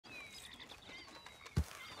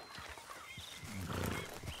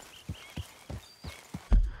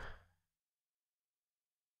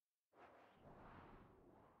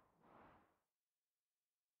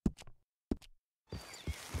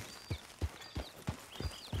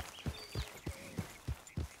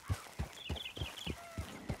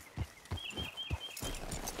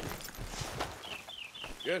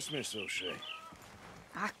Yes, Miss O'Shea.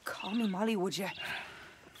 Ah, call me Molly, would you?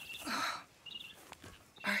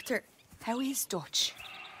 Arthur, how is Dutch?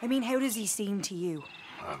 I mean, how does he seem to you?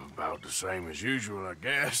 I'm about the same as usual, I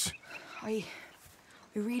guess. I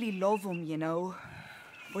really love him, you know.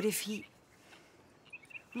 But if he...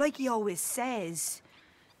 Like he always says,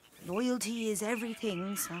 loyalty is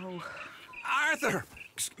everything, so... Arthur!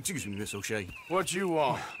 Excuse me, Miss O'Shea. What you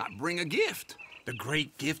want? I bring a gift. The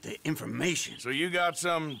great gift of information. So you got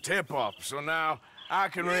some tip-off, so now I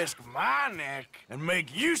can risk my neck and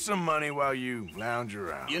make you some money while you lounge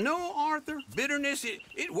around. You know, Arthur, bitterness,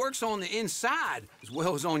 it works on the inside as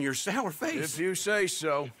well as on your sour face. If you say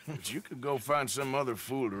so. But you could go find some other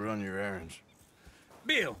fool to run your errands.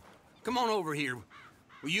 Bill, come on over here.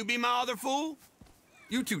 Will you be my other fool?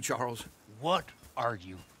 You too, Charles. What are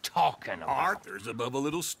you talking about? Arthur's above a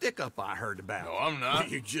little stick-up I heard about. No, I'm not.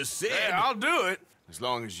 You just said... Hey, I'll do it, as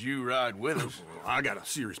long as you ride with us. I got a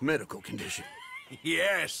serious medical condition.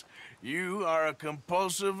 Yes, you are a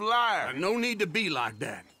compulsive liar. No need to be like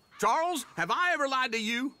that. Charles, have I ever lied to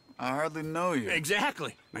you? I hardly know you.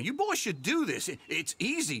 Exactly. Now, you boys should do this. It's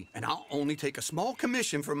easy, and I'll only take a small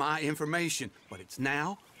commission for my information. But it's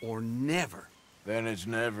now or never. Then it's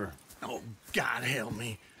never. Oh, God help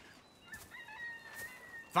me.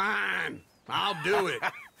 Fine, I'll do it.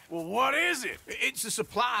 Well, what is it? It's a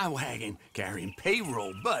supply wagon carrying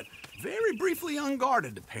payroll, but very briefly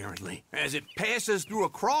unguarded, apparently. As it passes through a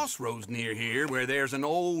crossroads near here where there's an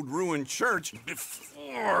old ruined church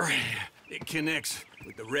before it connects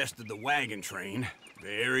with the rest of the wagon train.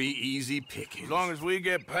 Very easy pickings. As long as we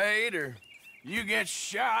get paid or you get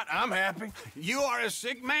shot, I'm happy. You are a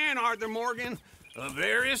sick man, Arthur Morgan. A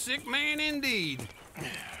very sick man indeed.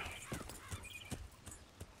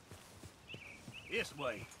 This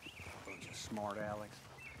way. Bunch of smart Alex.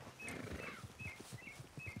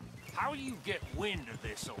 How you get wind of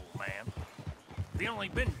this, old man? We only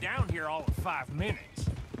been down here all of 5 minutes.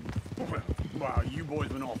 Well, while you boys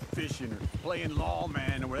been off fishing or playing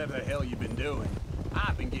lawman or whatever the hell you've been doing,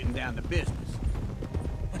 I've been getting down to business.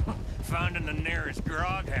 Finding the nearest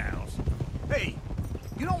grog house. Hey,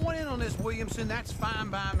 you don't want in on this, Williamson, that's fine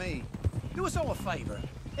by me. Do us all a favor.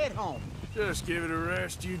 Head home. Just give it a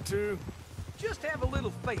rest, you two. Just have a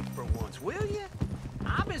little faith for once, will you?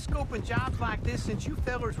 I've been scoping jobs like this since you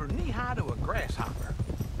fellers were knee-high to a grasshopper.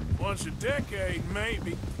 Once a decade,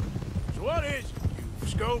 maybe. So what is it you've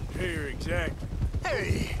scoped here exactly?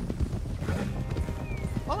 Hey!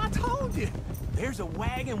 Well, I told you. There's a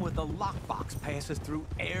wagon with a lockbox passes through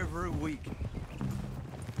every week.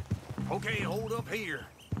 Okay, hold up here.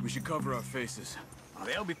 We should cover our faces.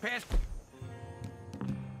 They'll be past...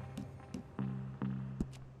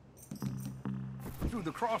 through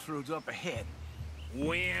the crossroads up ahead.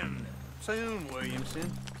 When? Soon, Williamson.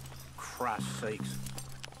 Christ's sakes.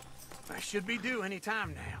 I should be due any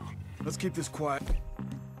time now. Let's keep this quiet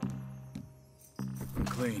and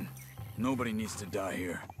clean. Nobody needs to die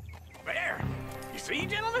here. There! You see,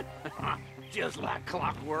 gentlemen? Just like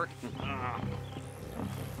clockwork.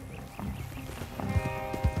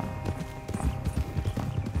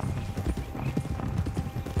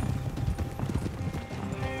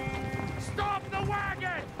 Stop the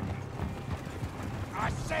wagon! I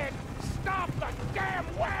said, stop the damn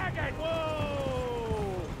wagon!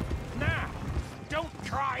 Whoa! Now, don't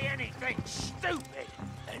try anything stupid,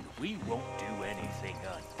 and we won't do anything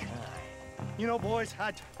unkind. You know, boys,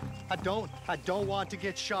 I don't want to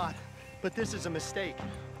get shot, but this is a mistake.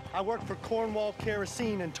 I work for Cornwall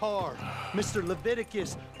Kerosene and Tar, Mr.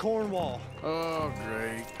 Leviticus Cornwall. Oh,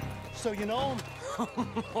 great. So you know him?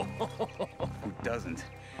 Who doesn't?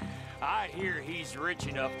 I hear he's rich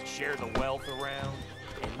enough to share the wealth around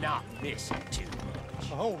and not miss it too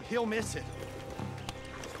much. Oh, he'll miss it.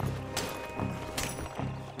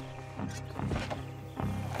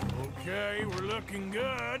 Okay, we're looking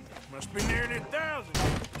good. Must be nearly 1,000.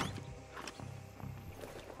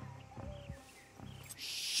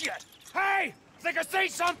 Shit! Hey! Think I see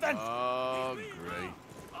something! Oh, great.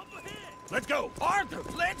 Let's go! Arthur,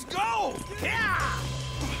 let's go! Yeah!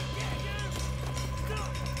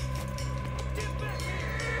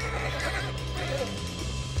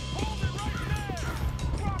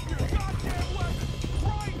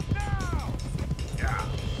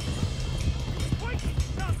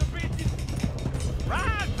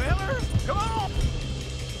 Right, fellers! Come on!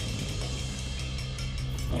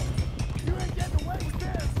 You ain't getting away with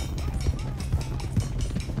this!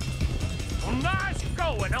 Well, nice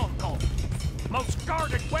going, Uncle! Most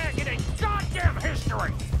guarded wagon in goddamn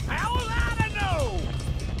history! How was I to know?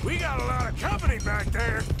 We got a lot of company back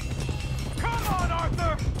there. Come on,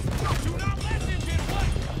 Arthur! Do not let him get away!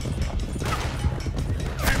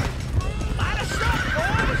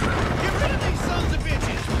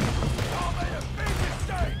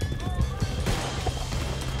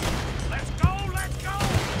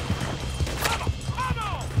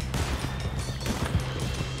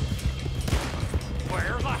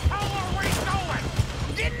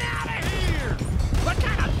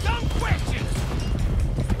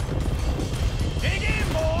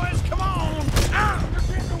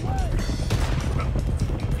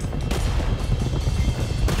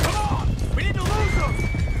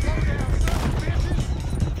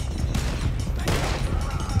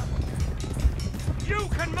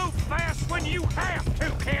 can move fast when you have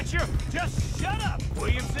to, can't you? Just shut up,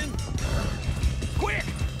 Williamson. Quick!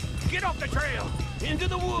 Get off the trail! Into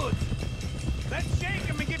the woods! Let's shake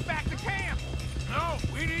him and get back to camp. No,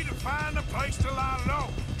 we need to find a place to lie low.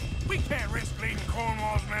 We can't risk leaving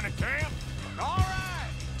Cornwall's men at camp. All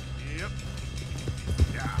right. Yep.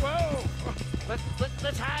 Whoa!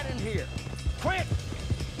 Let's hide in here. Quick!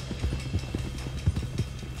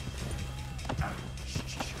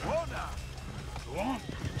 Whoa now. Go on.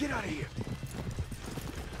 Get out of here.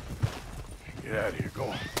 Get out of here. Go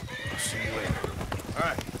on. I'll see you later. All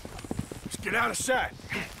right. Let's get out of sight.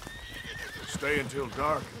 Stay until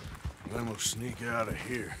dark, and then we'll sneak out of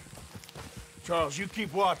here. Charles, you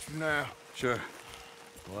keep watching now. Sure.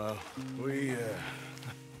 Well, we,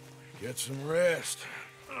 get some rest.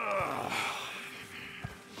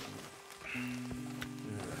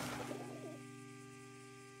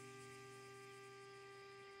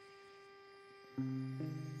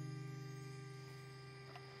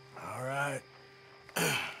 All right.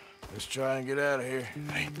 Let's try and get out of here.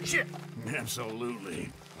 Hey, shit! Absolutely.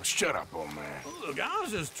 Well, shut up, old man. Look, I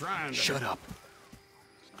was just trying to... Shut up.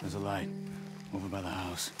 There's a light over by the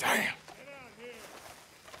house. Damn!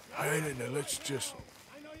 All right, now let's just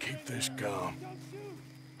keep this calm.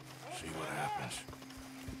 See what happens.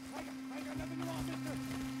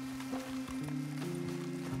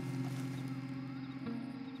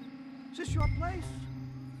 Is this your place?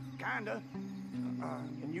 Kinda.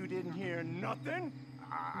 And you didn't hear nothing?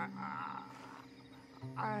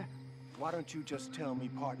 Why don't you just tell me,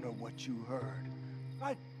 partner, what you heard?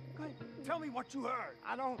 Tell me what you heard.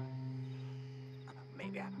 I don't...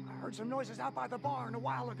 Maybe I heard some noises out by the barn a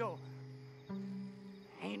while ago.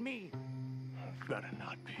 Ain't me. Better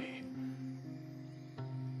not be.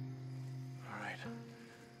 All right.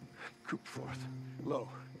 Coop forth. Lo,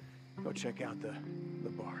 go check out the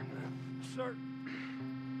barn. Sir.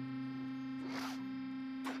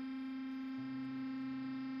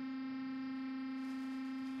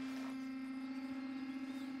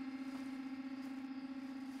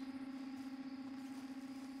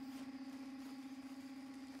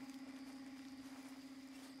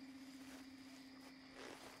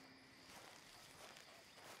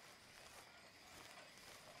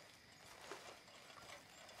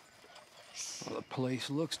 Well, the place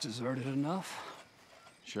looks deserted enough.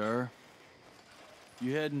 Sure.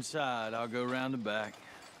 You head inside, I'll go round the back.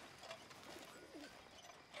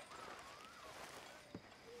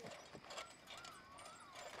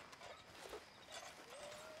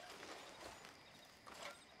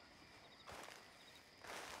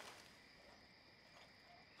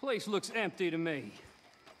 Place looks empty to me.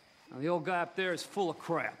 Now, the old guy up there is full of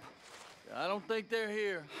crap. I don't think they're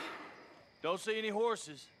here. Don't see any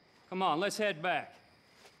horses. Come on, let's head back.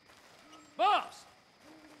 Boss!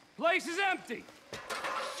 Place is empty!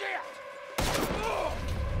 Shit!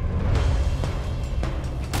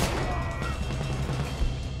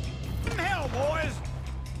 Hell, boys!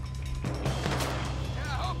 I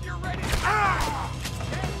hope you're ready.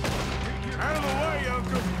 Out of the way,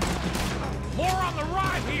 Uncle. More on the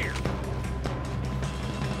right here!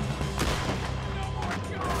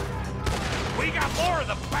 We got more of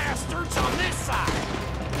the bastards on this side!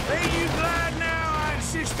 Ain't you glad now I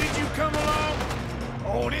insisted you come along?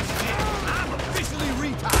 Oh, this is it! I'm officially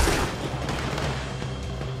retired!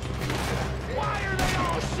 Why are they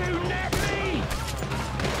all shooting at me?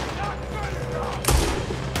 Not good enough!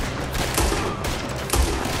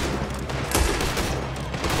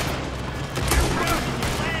 You're running, you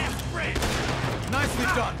last friend! Nicely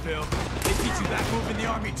done, Phil. They teach you that move in the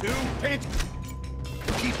army, too? Pinch!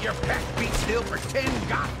 Keep your back beat still for 10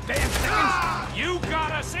 goddamn seconds! You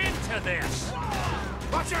got us into this!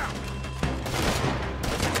 Watch out!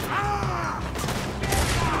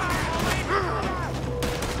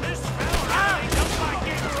 This fella really don't like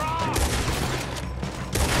getting wrong!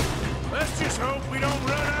 Let's just hope we don't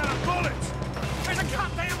run out of bullets. There's a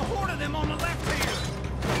goddamn horde of them on the left here!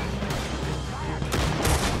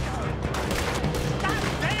 God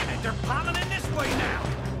damn it, they're piling in this way now!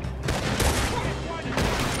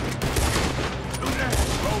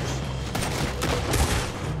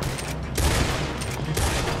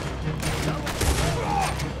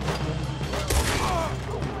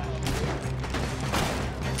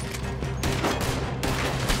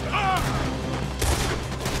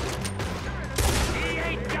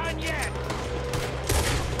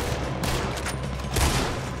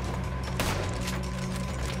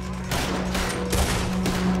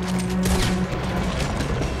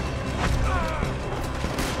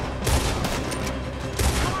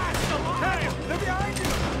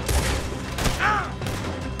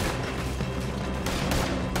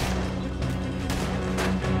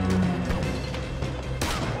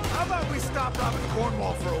 stop robbing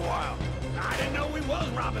Cornwall for a while. I didn't know we was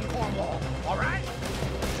robbing Cornwall, all right?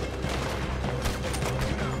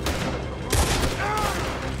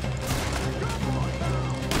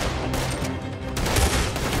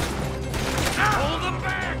 Hold them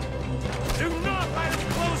back! Do not let them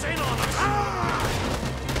close in on us!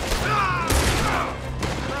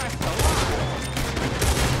 Christ alive!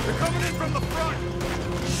 They're coming in from the front!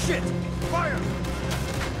 Shit! Fire!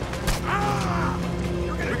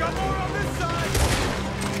 We got more on this side!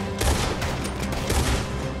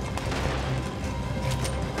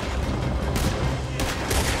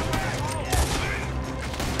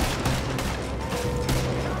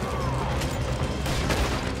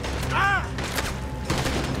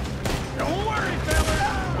 Don't worry,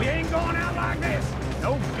 fellas! We ain't going out like this!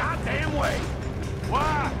 No goddamn way!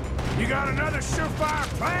 Why? You got another surefire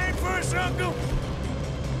plan for us, Uncle?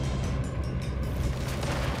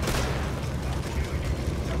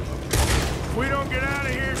 If we don't get out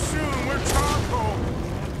of here soon, we're charcoal.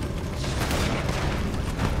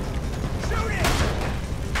 Shoot it!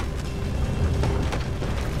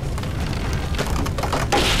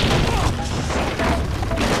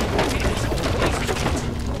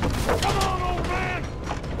 Come on, old man!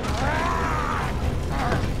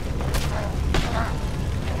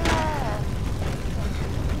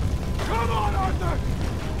 Come on, Arthur!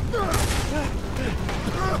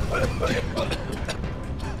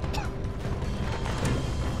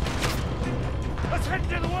 Let's head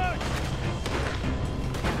to the woods!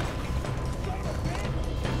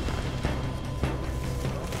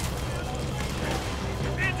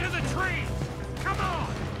 Into the trees! Come on!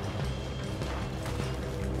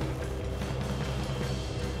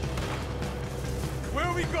 Where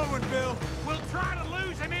are we going, Bill? We'll try to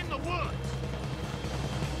lose him in the woods!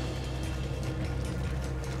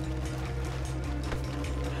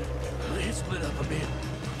 Let's split up a bit.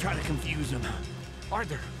 Try to confuse them.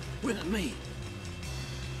 Arthur, with me.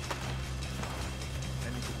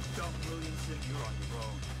 And you dumb Williamson, you're on your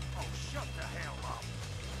own. Oh, shut the hell up!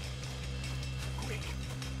 Quick,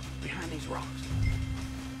 behind these rocks.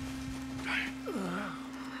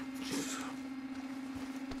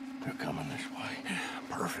 They're coming this way.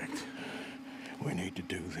 Perfect. We need to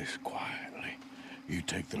do this quietly. You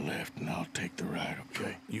take the left and I'll take the right,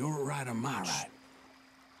 okay? Your right or my right?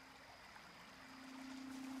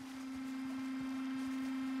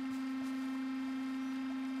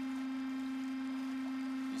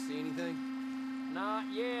 You see anything? Not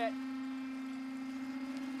yet.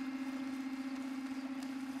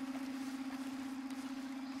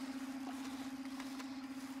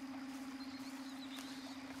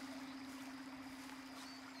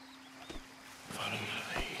 Follow the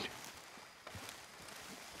lead.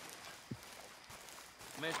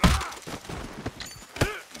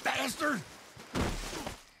 Bastard!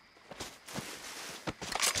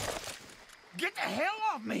 Get the hell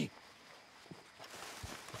off me!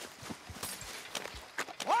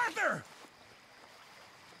 Arthur!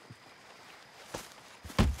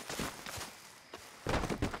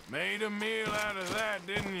 Made a meal out of that,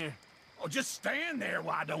 didn't you? Oh, just stand there,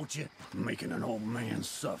 why don't you? Making an old man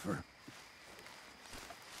suffer.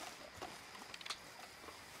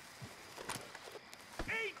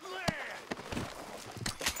 Eat lead!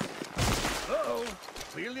 Uh-oh.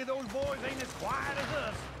 Clearly those boys ain't as quiet as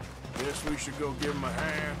us. Guess we should go give him a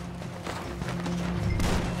hand.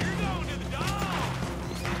 You're going to the dog!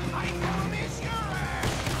 I ain't gonna miss your ass!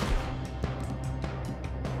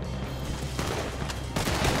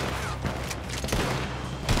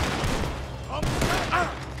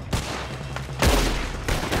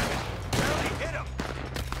 Barely hit him.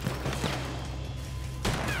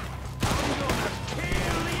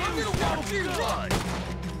 I'm gonna watch you run!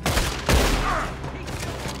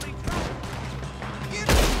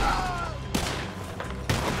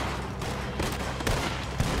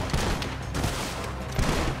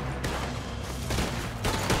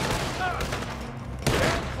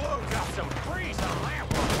 Got some freeze on that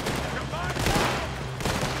one. Come on.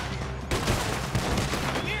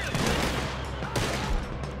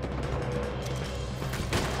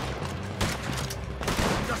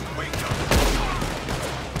 Just wait up.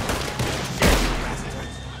 Shit,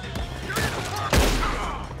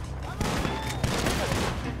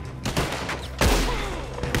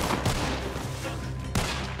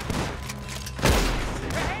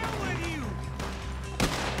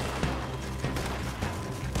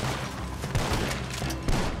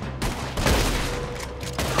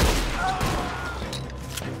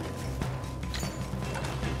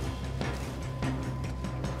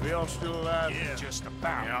 all still alive? Yeah. Just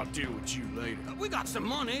about. Yeah, I'll deal with you later. We got some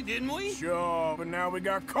money, didn't we? Sure, but now we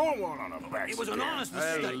got Cornwall on our backs. It was an again. honest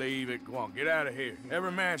Hey, mistake. leave it. Go on, get out of here.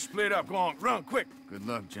 Every man split up. Go on, run, quick. Good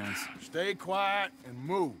luck, gents. Stay quiet and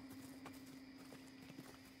move.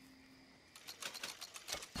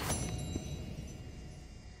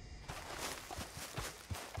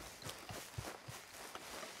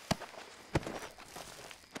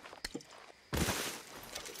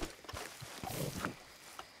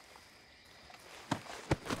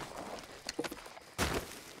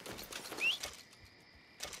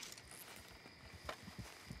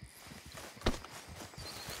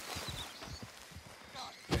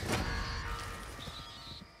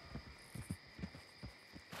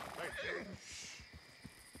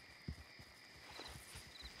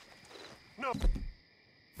 No.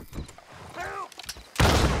 Help!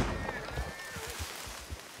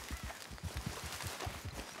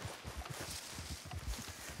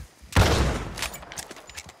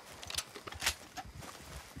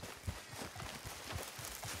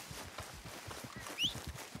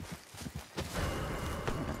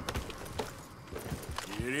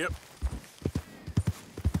 Giddy up.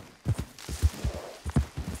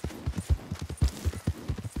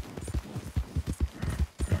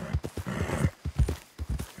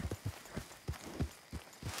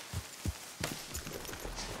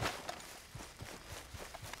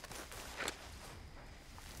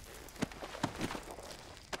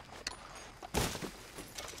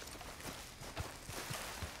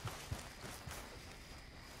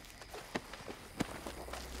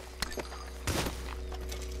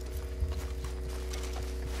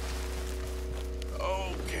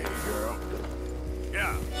 Okay, girl.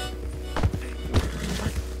 Yeah.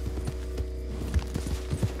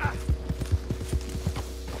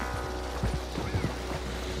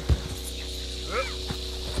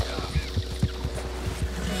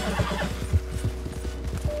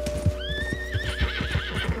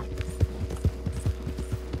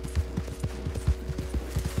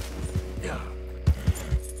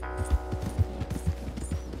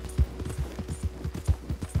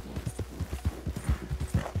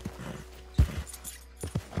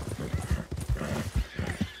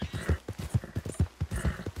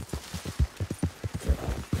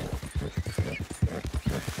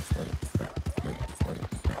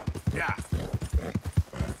 Yeah.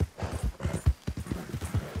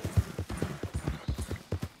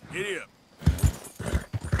 Giddy up.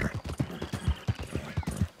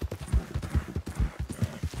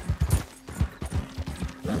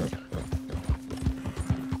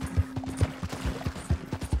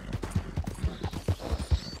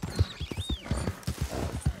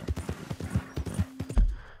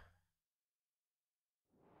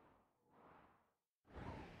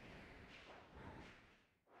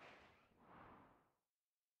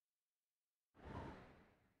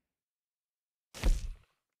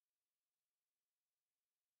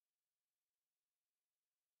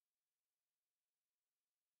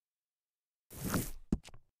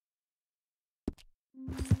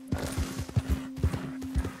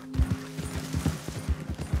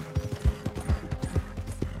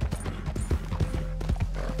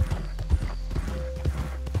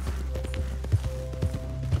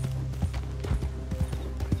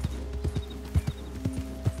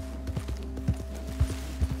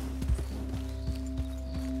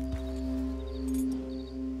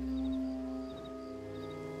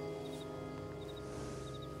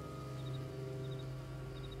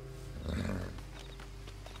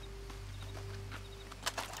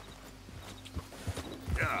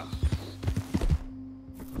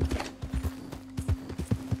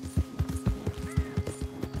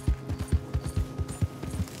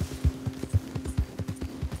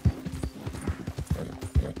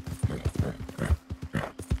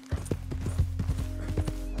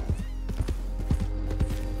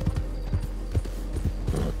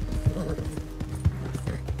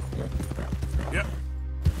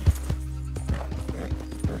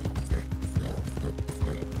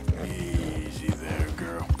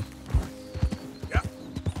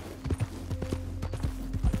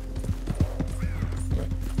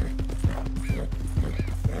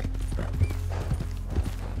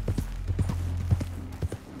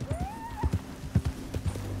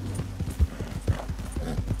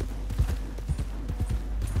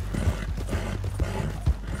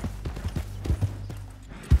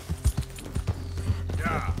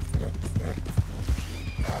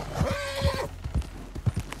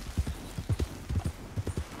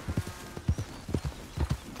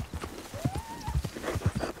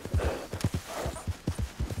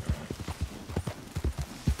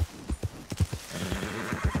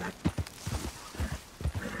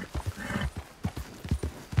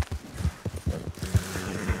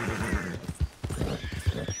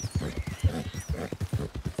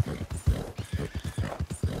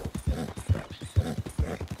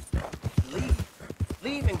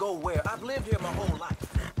 Leave and go where? I've lived here my whole life.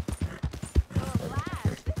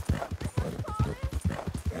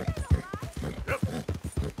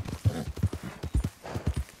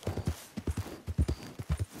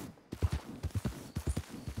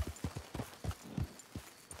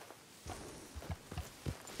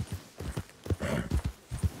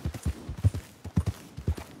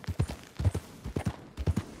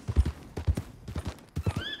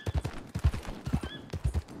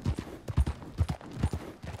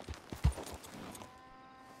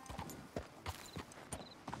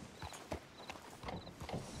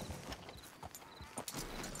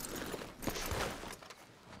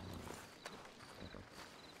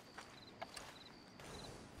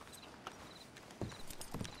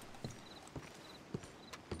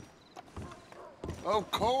 Of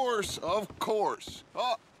course, of course.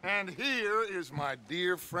 Oh, and here is my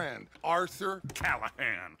dear friend, Arthur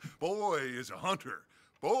Callahan. Boy is a hunter.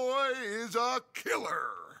 Boy is a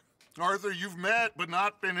killer. Arthur, you've met but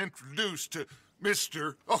not been introduced to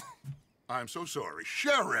Mr. Oh, I'm so sorry,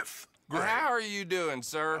 Sheriff Gray. How are you doing,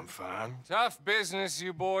 sir? I'm fine. Tough business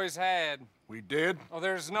you boys had. We did? Oh,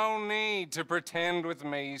 there's no need to pretend with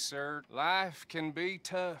me, sir. Life can be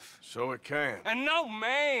tough. So it can. And no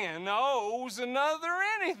man owes another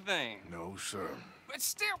anything. No, sir. But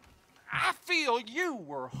still, I feel you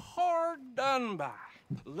were hard done by.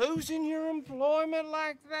 Losing your employment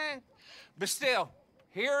like that. But still,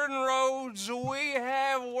 here in Rhodes, we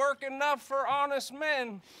have work enough for honest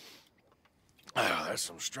men. Oh, that's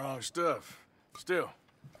some strong stuff. Still,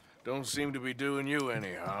 don't seem to be doing you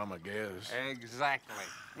any harm, I guess. Exactly.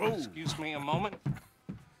 Whoa. Excuse me a moment.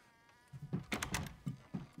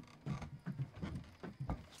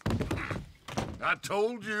 I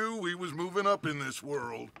told you we was moving up in this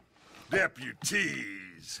world.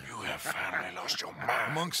 Deputies. You have finally lost your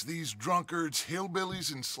mind. Amongst these drunkards,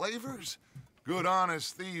 hillbillies, and slavers? Good,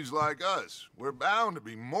 honest thieves like us. We're bound to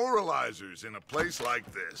be moralizers in a place like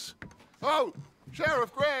this. Oh,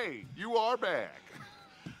 Sheriff Gray, you are back.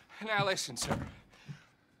 Now listen, sir.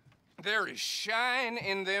 There is shine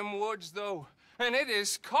in them woods, though, and it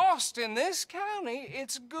is costing this county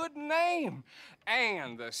its good name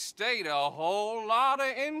and the state a whole lot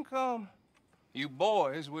of income. You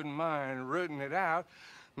boys wouldn't mind rooting it out.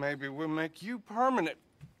 Maybe we'll make you permanent.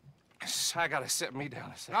 I gotta set me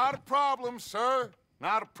down a second. Not a problem, sir.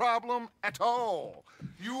 Not a problem at all.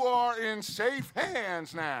 You are in safe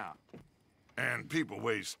hands now. And people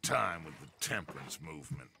waste time with the temperance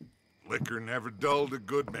movement. Liquor never dulled a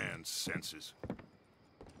good man's senses.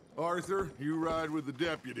 Arthur, you ride with the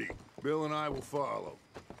deputy. Bill and I will follow.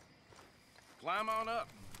 Climb on up.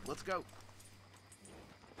 Let's go.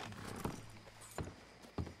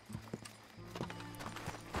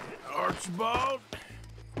 Archibald?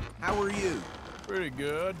 How are you? Pretty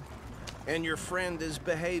good. And your friend is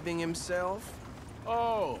behaving himself?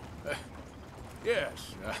 Oh,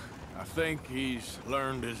 yes. I think he's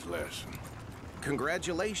learned his lesson.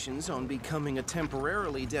 Congratulations on becoming a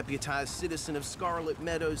temporarily deputized citizen of Scarlet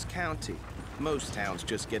Meadows County. Most towns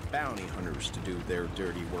just get bounty hunters to do their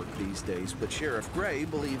dirty work these days, but Sheriff Gray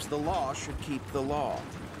believes the law should keep the law.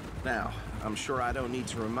 Now, I'm sure I don't need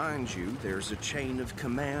to remind you, there's a chain of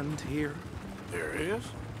command here. There is?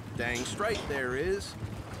 Dang straight there is.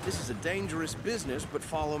 This is a dangerous business, but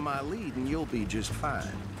follow my lead and you'll be just fine.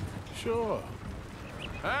 Sure.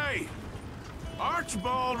 Hey!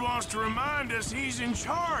 Archibald wants to remind us he's in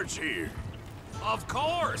charge here. Of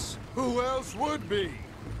course! Who else would be?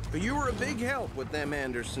 But you were a big help with them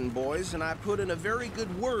Anderson boys, and I put in a very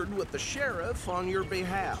good word with the sheriff on your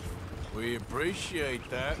behalf. We appreciate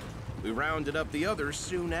that. We rounded up the others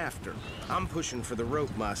soon after. I'm pushing for the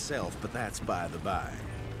rope myself, but that's by the by.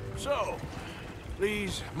 So,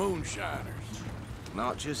 these moonshiners.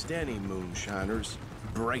 Not just any moonshiners,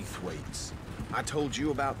 Braithwaites. I told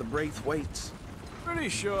you about the Braithwaites? Pretty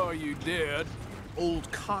sure you did. Old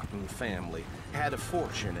Cotton family had a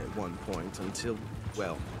fortune at one point until,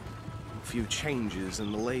 well, a few changes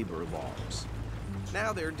in the labor laws.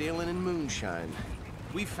 Now they're dealing in moonshine.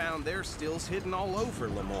 We found their stills hidden all over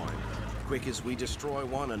Lemoyne. Quick as we destroy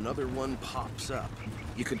one, another one pops up.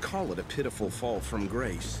 You could call it a pitiful fall from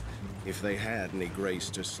grace, if they had any grace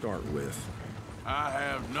to start with. I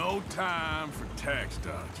have no time for tax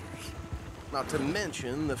dodgers. Not to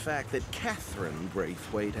mention the fact that Catherine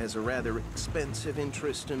Braithwaite has a rather expensive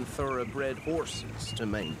interest in thoroughbred horses to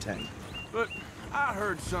maintain. But I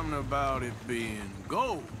heard something about it being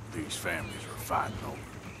gold these families were fighting over.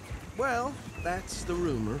 Well, that's the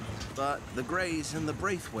rumor. But the Grays and the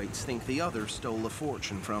Braithwaites think the others stole a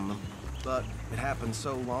fortune from them. But it happened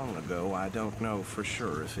so long ago, I don't know for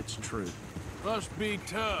sure if it's true. Must be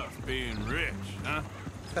tough being rich, huh?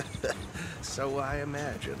 So I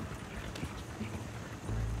imagine.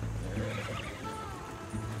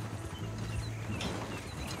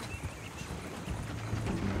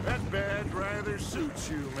 That badge rather suits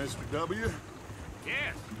you, Mr. W.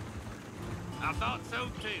 Yes. I thought so,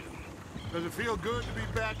 too. Does it feel good to be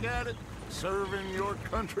back at it? Serving your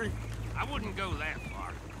country? I wouldn't go that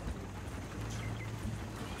far.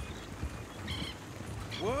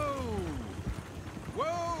 Whoa!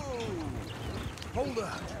 Whoa! Hold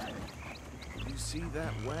up. You see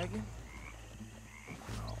that wagon?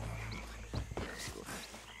 Oh.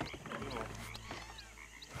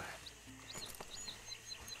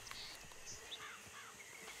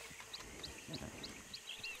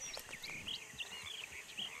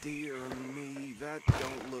 Dear me, that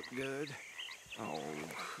don't look good. Oh.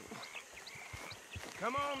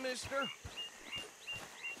 Come on, mister.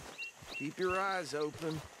 Keep your eyes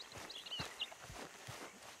open.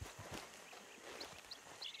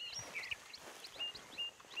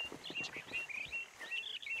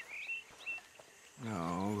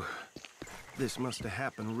 No. This must have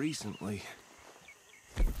happened recently.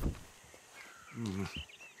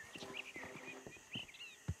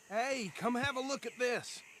 Hey, come have a look at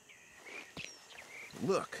this.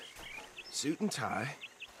 Look. Suit and tie.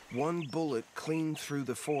 One bullet clean through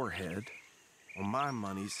the forehead. Well, my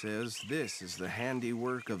money says this is the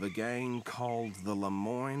handiwork of a gang called the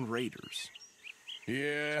Lemoyne Raiders.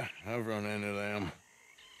 Yeah, I've run into them.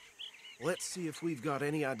 Let's see if we've got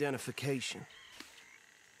any identification.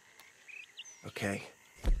 Okay.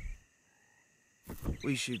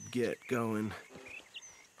 We should get going.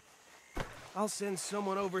 I'll send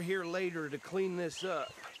someone over here later to clean this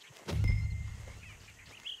up.